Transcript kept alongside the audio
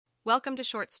Welcome to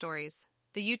Short Stories,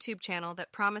 the YouTube channel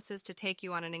that promises to take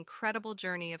you on an incredible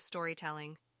journey of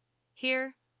storytelling.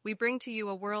 Here, we bring to you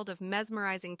a world of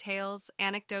mesmerizing tales,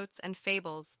 anecdotes, and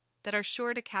fables that are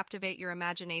sure to captivate your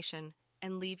imagination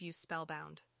and leave you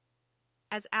spellbound.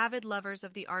 As avid lovers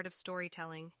of the art of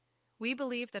storytelling, we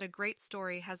believe that a great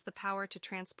story has the power to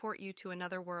transport you to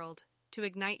another world, to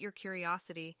ignite your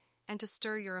curiosity, and to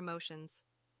stir your emotions.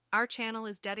 Our channel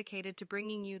is dedicated to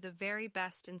bringing you the very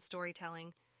best in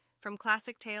storytelling, from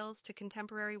classic tales to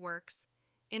contemporary works,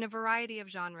 in a variety of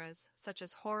genres such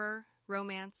as horror,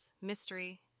 romance,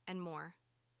 mystery, and more.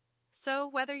 So,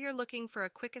 whether you're looking for a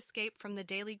quick escape from the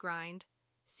daily grind,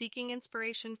 seeking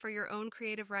inspiration for your own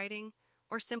creative writing,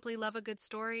 or simply love a good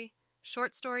story,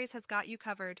 Short Stories has got you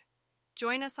covered.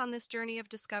 Join us on this journey of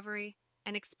discovery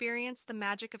and experience the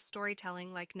magic of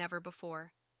storytelling like never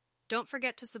before. Don't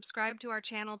forget to subscribe to our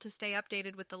channel to stay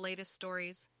updated with the latest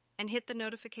stories, and hit the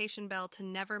notification bell to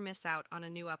never miss out on a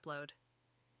new upload.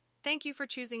 Thank you for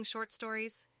choosing Short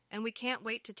Stories, and we can't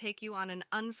wait to take you on an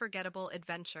unforgettable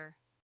adventure.